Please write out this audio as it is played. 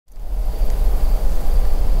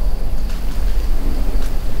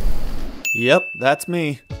Yep, that's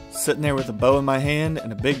me, sitting there with a bow in my hand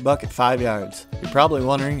and a big buck at 5 yards. You're probably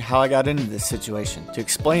wondering how I got into this situation. To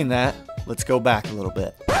explain that, let's go back a little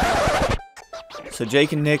bit. So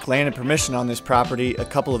Jake and Nick landed permission on this property a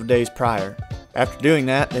couple of days prior. After doing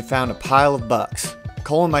that, they found a pile of bucks.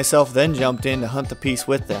 Cole and myself then jumped in to hunt the piece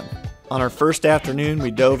with them. On our first afternoon, we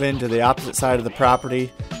dove into the opposite side of the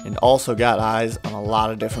property and also got eyes on a lot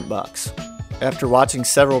of different bucks. After watching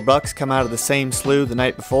several bucks come out of the same slough the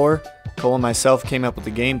night before, Cole and myself came up with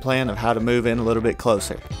a game plan of how to move in a little bit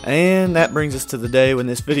closer. And that brings us to the day when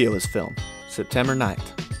this video was filmed, September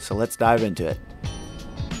 9th. So let's dive into it.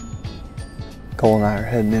 Cole and I are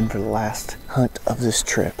heading in for the last hunt of this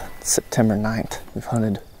trip. It's September 9th. We've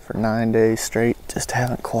hunted for 9 days straight, just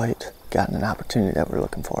haven't quite gotten an opportunity that we're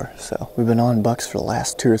looking for. So we've been on bucks for the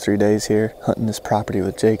last 2 or 3 days here, hunting this property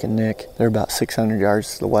with Jake and Nick. They're about 600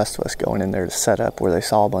 yards to the west of us, going in there to set up where they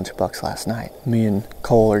saw a bunch of bucks last night. Me and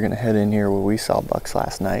Cole are gonna head in here where we saw bucks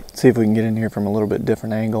last night, see if we can get in here from a little bit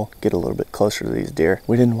different angle, get a little bit closer to these deer.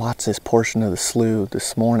 We didn't watch this portion of the slough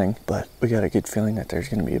this morning, but we got a good feeling that there's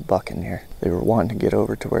gonna be a buck in here. They were wanting to get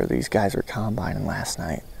over to where these guys were combining last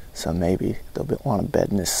night, so maybe they'll want to bed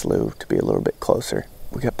in this slough to be a little bit closer.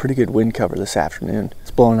 We got pretty good wind cover this afternoon.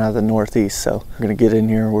 It's blowing out of the northeast, so we're gonna get in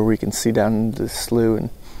here where we can see down into the slough and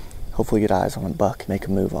hopefully get eyes on a buck, make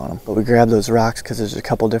a move on them. But we grabbed those rocks because there's a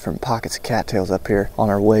couple different pockets of cattails up here on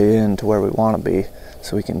our way in to where we want to be,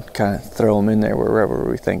 so we can kind of throw them in there wherever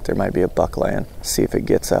we think there might be a buck laying, see if it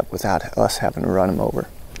gets up without us having to run him over.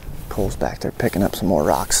 Cole's back there picking up some more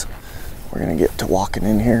rocks. We're gonna get to walking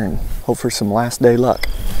in here and hope for some last day luck.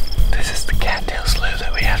 This is the cattail slough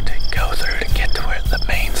that we have to go through to get to where the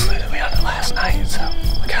main slough that we hunted last night. So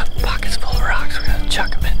we got pockets full of rocks. We're gonna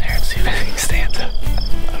chuck them in there and see if anything stands up.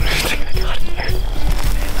 I don't think I got it there.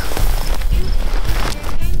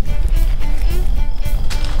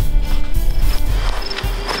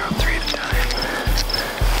 Throw 3 at a time.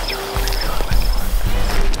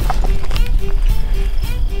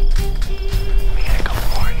 We got a couple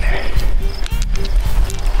more in there.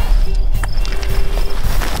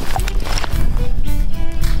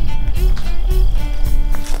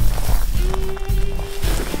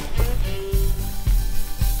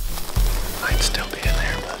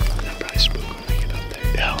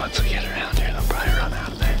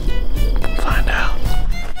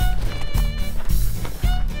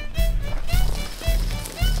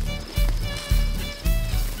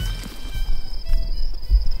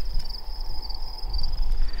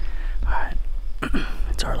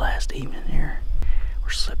 Evening here.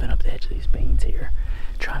 We're slipping up the edge of these beans here,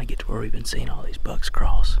 trying to get to where we've been seeing all these bucks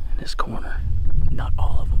cross in this corner. Not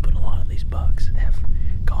all of them, but a lot of these bucks have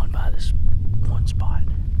gone by this one spot.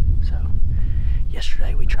 So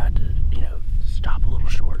yesterday we tried to, stop a little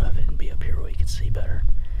short of it and be up here where we could see better.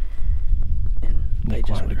 And they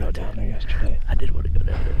just wanted to go down there yesterday. I did want to go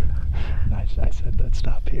down there. I said let's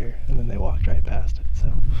stop here, and then they walked right past it.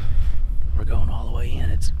 So we're going all the way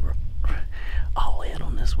in. We're all in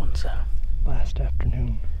on this one. So last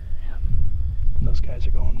afternoon, and those guys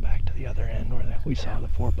are going back to the other end where we saw the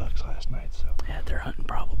 4 bucks last night. So yeah, they're hunting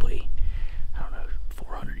probably, I don't know,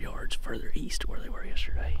 400 yards further east where they were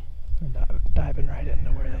yesterday. They're diving right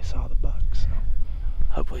into where they saw the bucks. So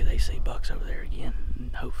hopefully they see bucks over there again,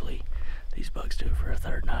 and hopefully these bucks do it for a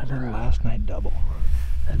third night in a row. Last night double.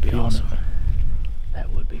 That'd be awesome. That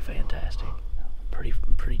would be fantastic.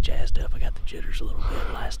 Pretty jazzed up. I got the jitters a little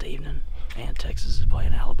bit last evening, and Texas is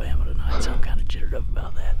playing Alabama tonight, so I'm kind of jittered up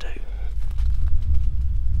about that too.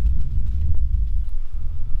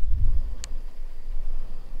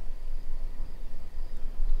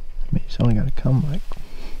 I mean, it's only got to come like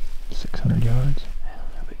 600 yards. Yeah,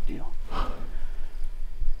 no big deal.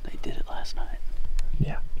 They did it last night.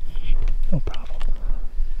 Yeah, no problem.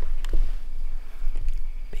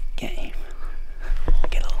 Big game.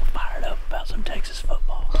 Get a little fired up about some Texas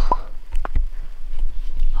football.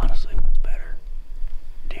 Honestly, what's better?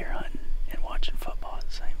 Deer hunting and watching football at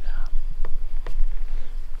the same time.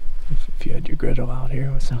 If you had your griddle out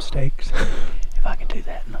here with some steaks. If I could do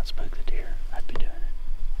that and not spook the deer, I'd be doing it.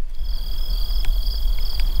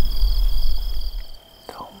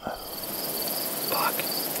 Don't move. Buck?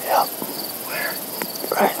 Yep. Where?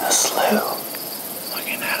 Right in the slough.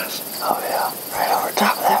 Looking at us? Oh yeah. Right over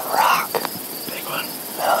top of that rock. Big one?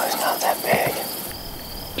 No, he's not that big.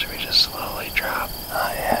 Should we just slowly drop?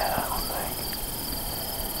 Oh yeah, I don't think.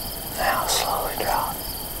 Now slowly drop.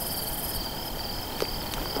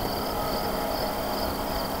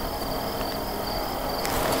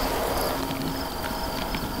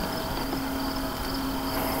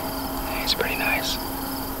 He's pretty nice.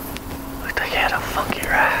 Looked like he had a funky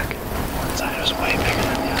rack. One side was way bigger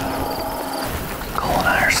than the other.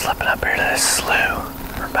 We're slipping up here to this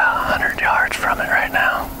slough. We're about 100 yards from it right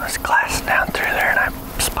now. I was glassing down through there and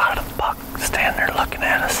I spotted a buck standing there looking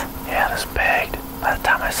at us. Yeah, it was big. By the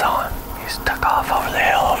time I saw him, he's took off over the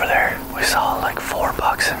hill over there. We saw like 4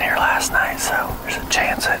 bucks in here last night, so there's a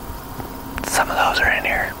chance that some of those are in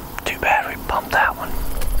here. Too bad we bumped that one.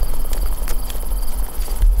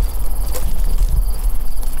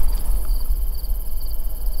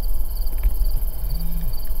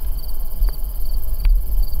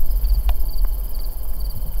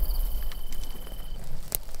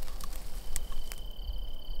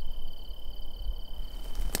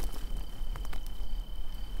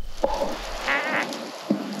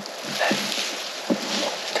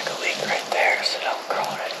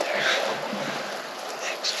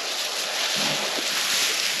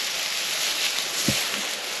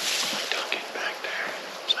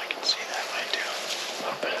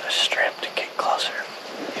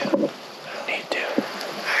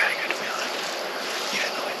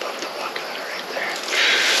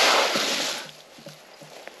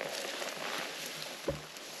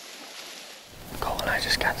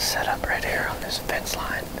 Just got set up right here on this fence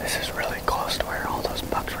line. This is really close to where all those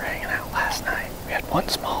bucks were hanging out last night. We had one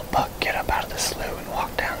small buck get up out of the slough and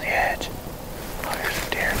walk down the edge. Oh, here's a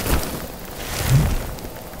deer.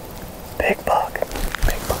 Big buck.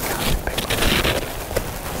 Big buck out here, big buck.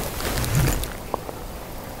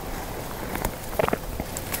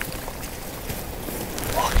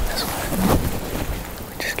 Walking this way.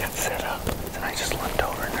 We just got set up. And I just looked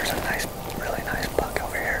over and there's a nice, really nice buck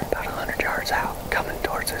over here, about 100 yards out, coming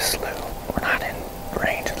towards this slough. We're not in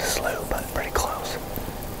range of the slough, but pretty close.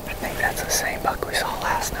 I think that's the same buck we saw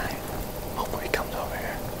last night. Hopefully he comes over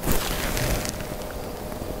here.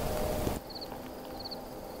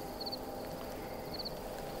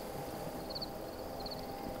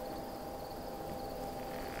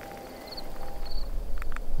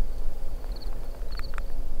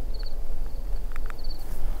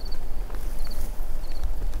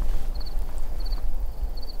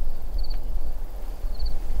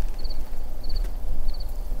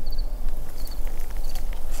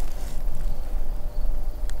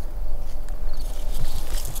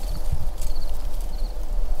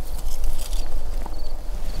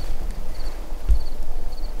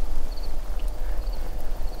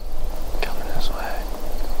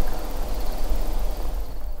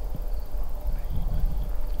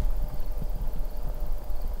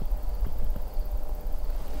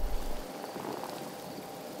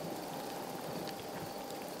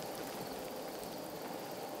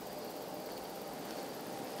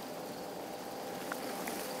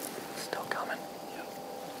 Still coming. Yep.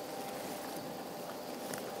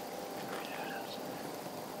 Yeah, it is.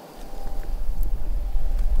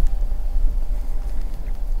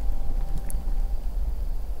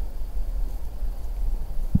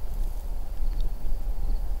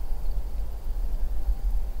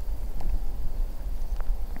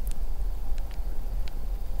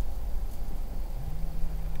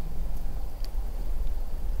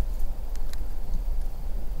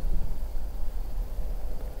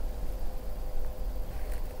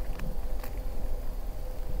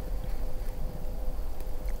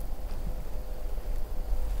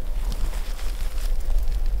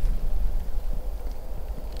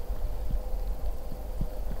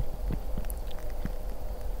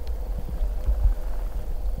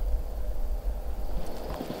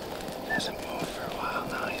 Hasn't moved for a while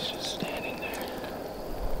now, he's just standing there.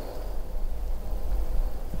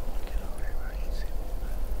 Get over here where you can see him.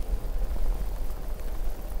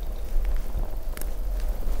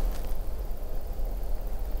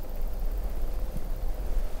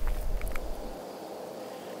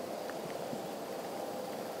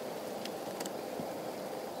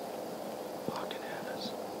 Walking at us.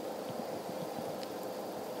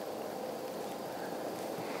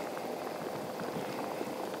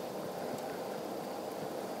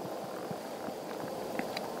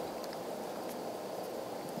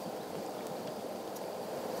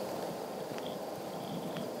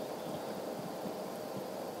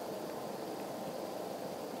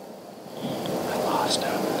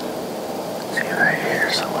 See right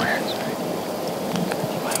here somewhere.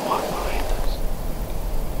 You might walk behind us.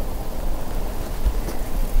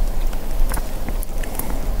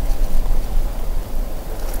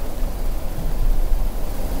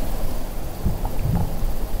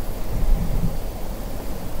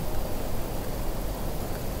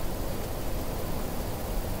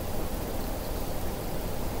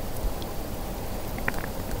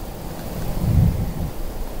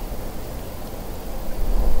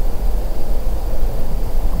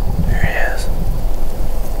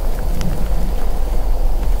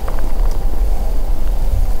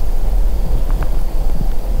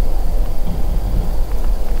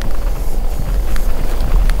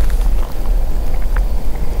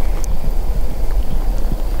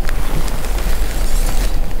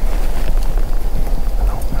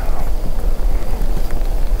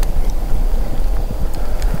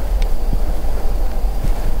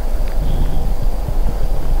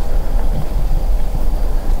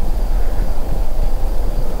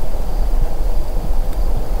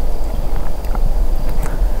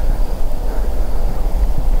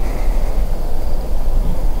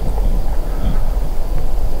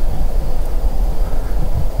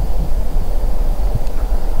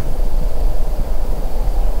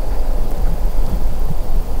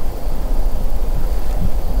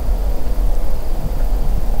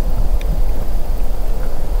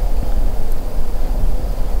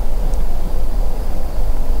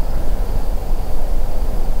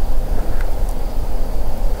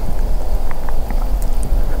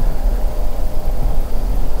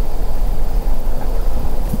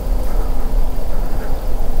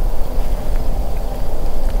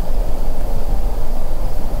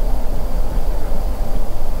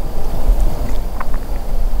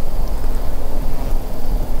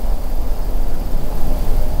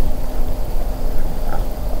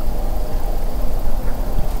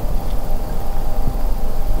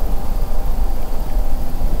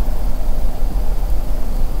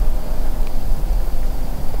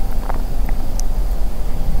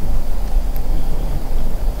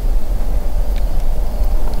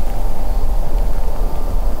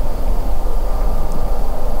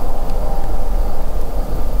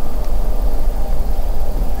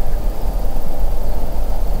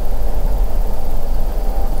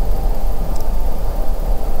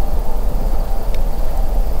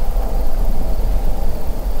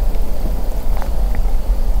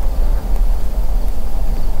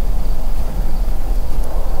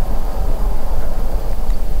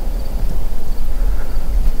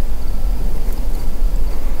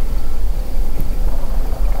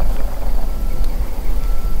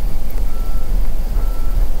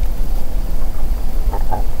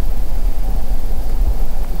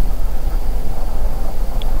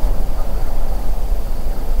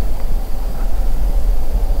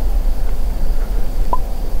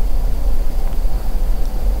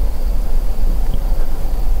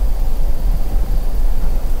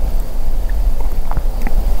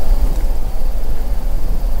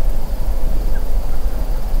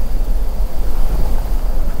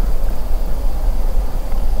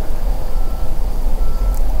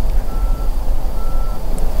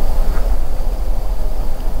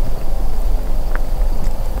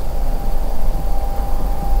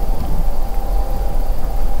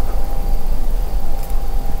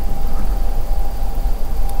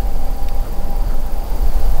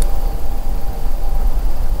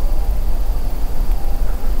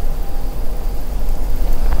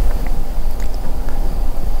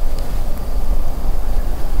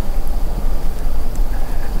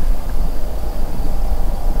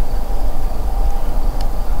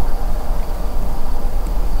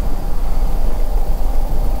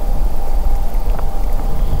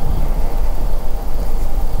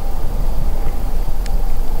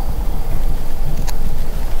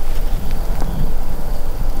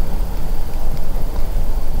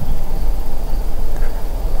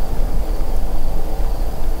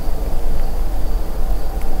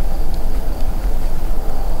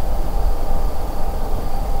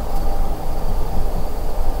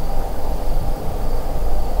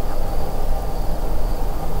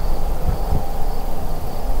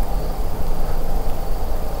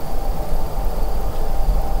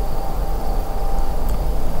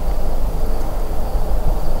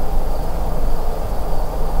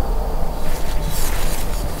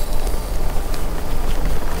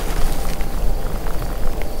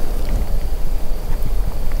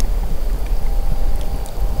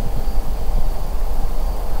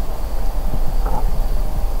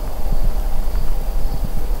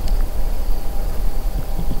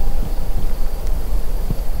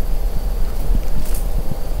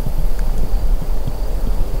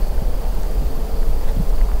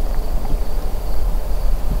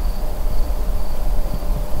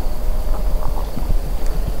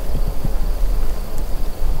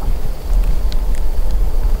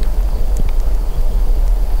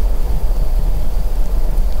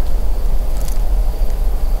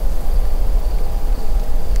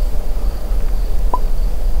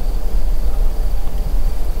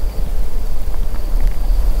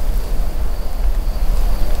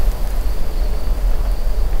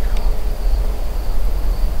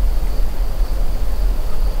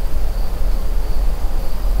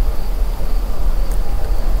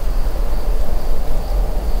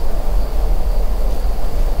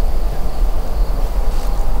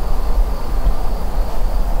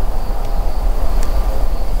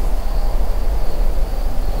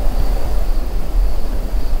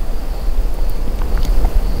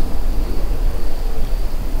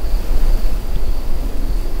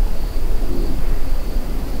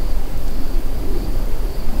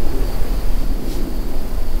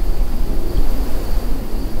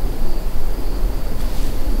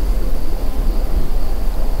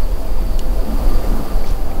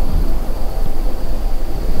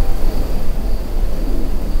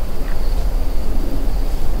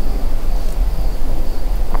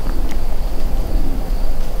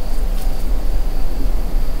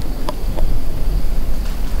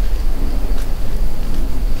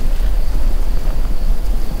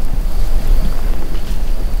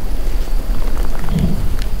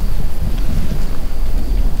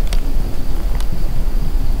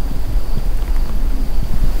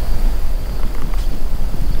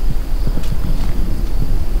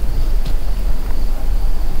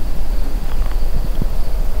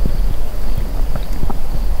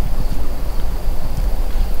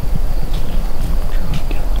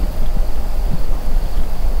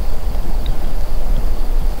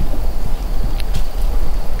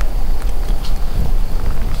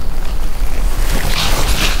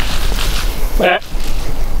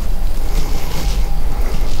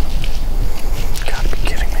 Gotta be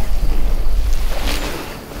kidding me.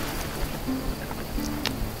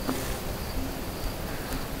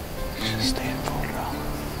 Should stay in full draw.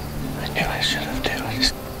 I knew I should have too. I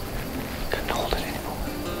just couldn't hold it anymore.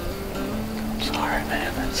 I'm sorry,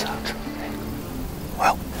 man. That sucks.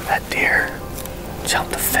 Well, that deer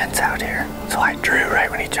jumped the fence out here. So I drew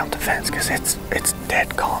right when he jumped the fence because it's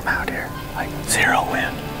dead calm out here. Like 0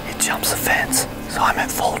 wind. He jumps the fence. So I'm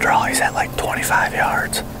at full draw. He's at like 25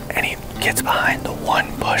 yards. And he gets behind the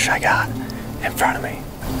one bush I got in front of me.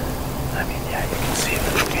 I mean, yeah, you can see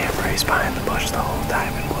the camera. He's behind the bush the whole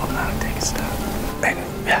time and will not take a step. And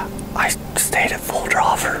yeah, I stayed at full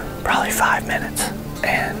draw for probably 5 minutes.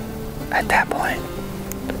 And at that point,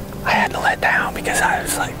 I had to let down because I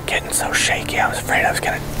was like getting so shaky. I was afraid I was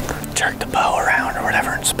gonna jerk the bow around or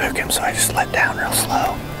whatever and spook him, so I just let down real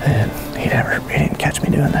slow. And he didn't catch me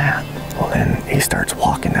doing that. Well, then he starts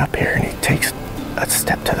walking up here and he takes a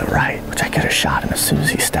step to the right, which I could have shot him as soon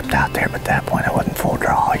as he stepped out there, but at that point I wasn't full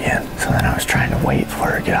draw again. So then I was trying to wait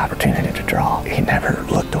for a good opportunity to draw. He never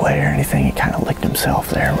looked away or anything. He kind of licked himself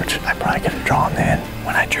there, which I probably could have drawn then.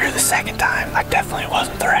 When I drew the second time, I definitely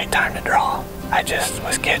wasn't the right time to draw. I just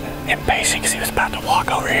was getting impatient because he was about to walk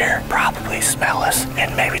over here, probably smell us,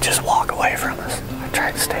 and maybe just walk away from us. I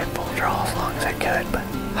tried to stay in full draw as long as I could, but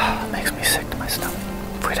it makes me sick to my stomach.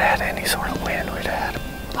 If we'd had any sort of wind, we'd have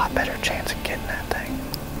had a lot better chance of getting that thing.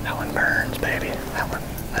 That one burns, baby. That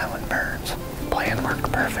one burns. Plan worked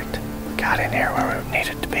perfect. Got in here where we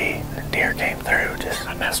needed to be. The deer came through,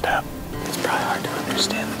 I messed up. It's probably hard to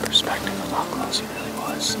understand the perspective of how close he really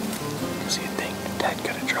was. Because you'd think Ted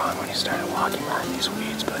could have drawn when he started walking behind these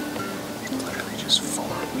weeds, but it's literally just 4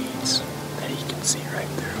 weeds that he can see right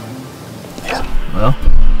through. Yeah. Well,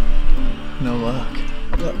 no luck.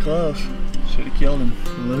 Got close. Should have killed him.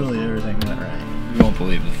 Literally everything went right. you won't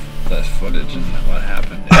believe the footage and what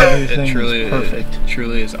happened. Everything was perfect. It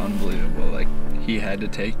truly is unbelievable. Like, he had to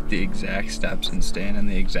take the exact steps and stand in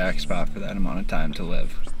the exact spot for that amount of time to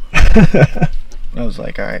live. I was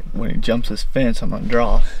like, all right, when he jumps this fence, I'm gonna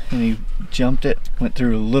draw. And he jumped it, went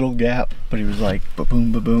through a little gap, but he was like,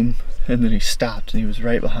 ba-boom, ba-boom. And then he stopped, and he was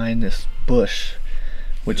right behind this bush,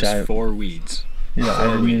 which I 4 weeds. Yeah,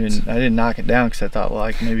 I didn't knock it down because I thought,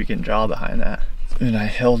 well, maybe you can draw behind that. And I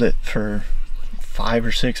held it for 5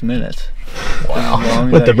 or 6 minutes. Wow.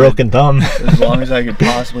 With the broken thumb. As long as I could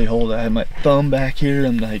possibly hold it. I had my thumb back here.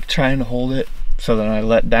 I'm like trying to hold it. So then I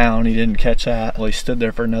let down. He didn't catch that. Well, he stood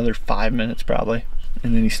there for another 5 minutes probably.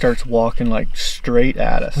 And then he starts walking like straight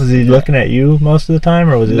at us. Was he looking at you most of the time,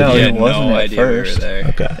 or was it? No, he wasn't no at idea first. We were there.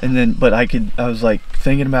 Okay. And then, but I was like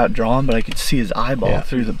thinking about drawing, but I could see his eyeball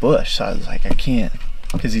through the bush. So I was like, I can't,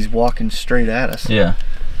 because he's walking straight at us. Yeah.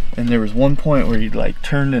 And there was one point where he like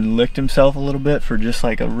turned and licked himself a little bit for just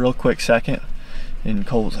like a real quick second. And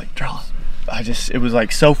Cole was like, draw. It was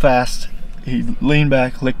like so fast. He leaned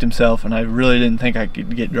back, licked himself, and I really didn't think I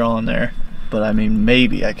could get drawn there. But I mean,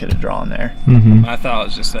 maybe I could have drawn there. Mm-hmm. My thought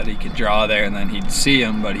was just that he could draw there and then he'd see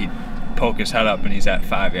him, but he'd poke his head up and he's at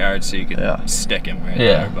 5 yards, so you could stick him right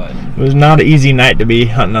there. But it was not an easy night to be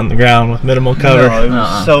hunting on the ground with minimal cover. No, it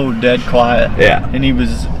was so dead quiet. Yeah. And he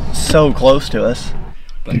was so close to us.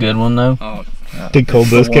 But good one though. Oh, did Cole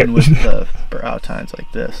biscuit with the brow tines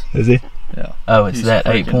like this? Is he? Yeah. Oh, it's that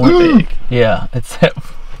 8-point. Yeah, it's that.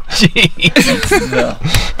 Jeez.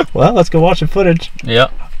 Yeah. Well, let's go watch the footage.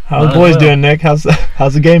 Yep. How's the boys doing, Nick? How's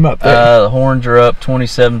the game up there? The Horns are up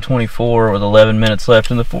 27-24 with 11 minutes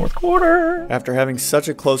left in the fourth quarter. After having such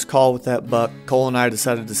a close call with that buck, Cole and I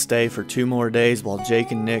decided to stay for 2 more days while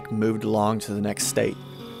Jake and Nick moved along to the next state.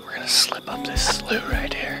 We're gonna slip up this slough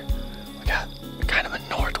right here. We got kind of a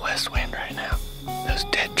northwest wind right now. Those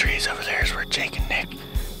dead trees over there is where Jake and Nick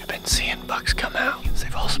have been seeing bucks come out.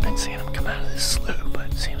 They've also been seeing them come out of this slough, but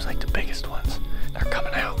it seems like the biggest ones are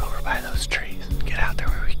coming out over by those trees. Get out there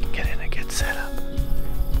where we can get in a good setup.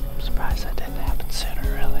 I'm surprised that didn't happen sooner,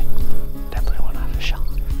 really. Definitely went out of shot.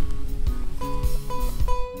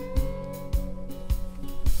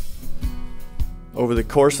 Over the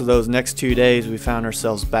course of those next 2 days, we found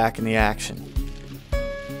ourselves back in the action.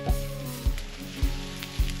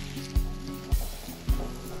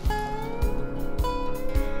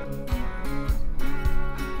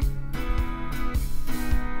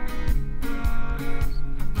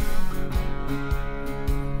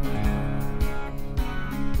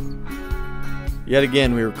 Yet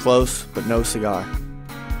again, we were close, but no cigar.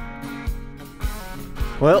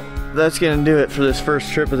 Well, that's gonna do it for this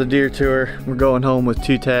first trip of the deer tour. We're going home with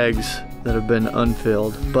 2 tags that have been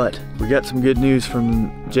unfilled, but we got some good news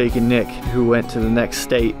from Jake and Nick, who went to the next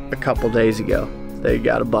state a couple days ago. they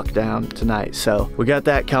got a buck down tonight. So we got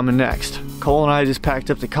that coming next. Cole and I just packed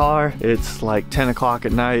up the car. It's like 10 o'clock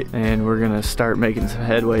at night and we're gonna start making some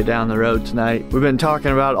headway down the road tonight. We've been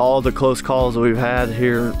talking about all the close calls that we've had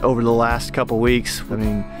here over the last couple weeks. I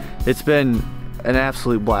mean, it's been an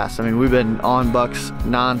absolute blast. I mean, we've been on bucks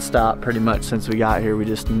non-stop pretty much since we got here. We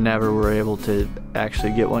just never were able to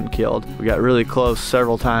actually get one killed. We got really close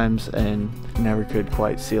several times and never could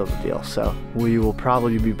quite seal the deal. So we will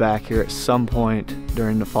probably be back here at some point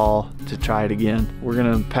during the fall to try it again. We're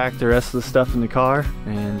gonna pack the rest of the stuff in the car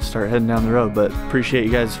and start heading down the road. But appreciate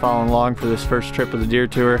you guys following along for this first trip of the deer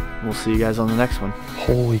tour. We'll see you guys on the next one.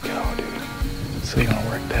 Holy cow, dude. So you gonna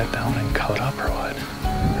work that down and cut up or what?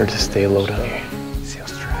 Or just stay low down here? See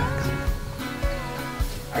those tracks?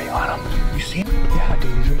 Are you on him? You see him? Yeah,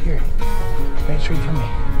 dude, he's right here. Right straight from me.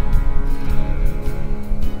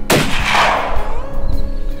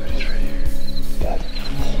 Dude, he's right here. Dead.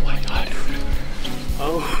 Oh my god, dude.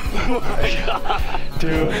 Oh my god.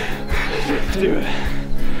 Dude.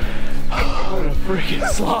 What a freaking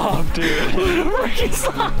slob, dude. What a freaking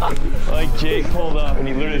slob. Like, Jake pulled up and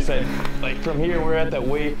he literally said, like, from here we're at that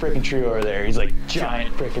way freaking tree over there. He's like,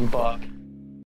 giant freaking buck.